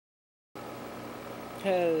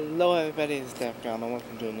Hello everybody, it's Defcon and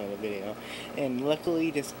welcome to another video. And luckily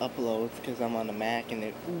this uploads because I'm on the Mac and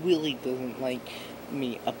it really doesn't like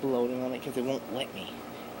me uploading on it because it won't let me.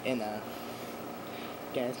 And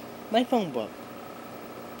guys, my phone broke.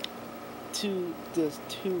 There's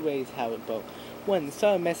two ways how it broke. One, it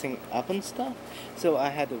started messing up and stuff, so I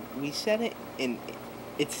had to reset it and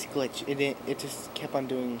it's glitched. It just kept on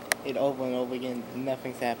doing it over and over again,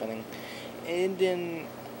 nothing's happening. And then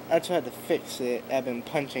I tried to fix it. I've been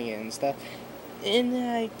punching it and stuff. And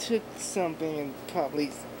then I took something and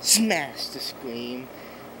probably smashed the screen.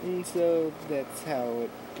 And so that's how it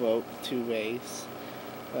broke two ways.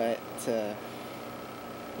 But,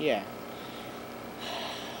 yeah.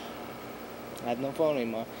 I have no phone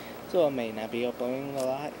anymore. So I may not be uploading a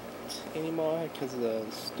lot anymore because of the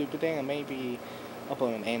stupid thing. I may be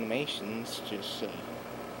uploading animations. Just,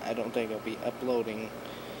 I don't think I'll be uploading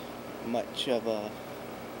much of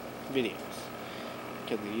videos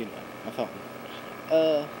because of, my phone.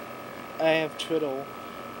 I have Twiddle.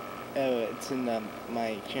 It's in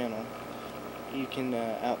my channel. You can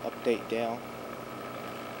I'll update Dale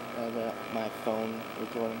about my phone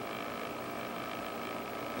recording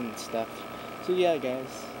and stuff. So yeah, guys,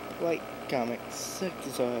 like, comment,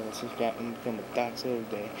 subscribe, and become a doctor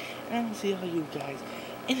every day. And I'll see all you guys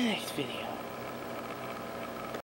in the next video.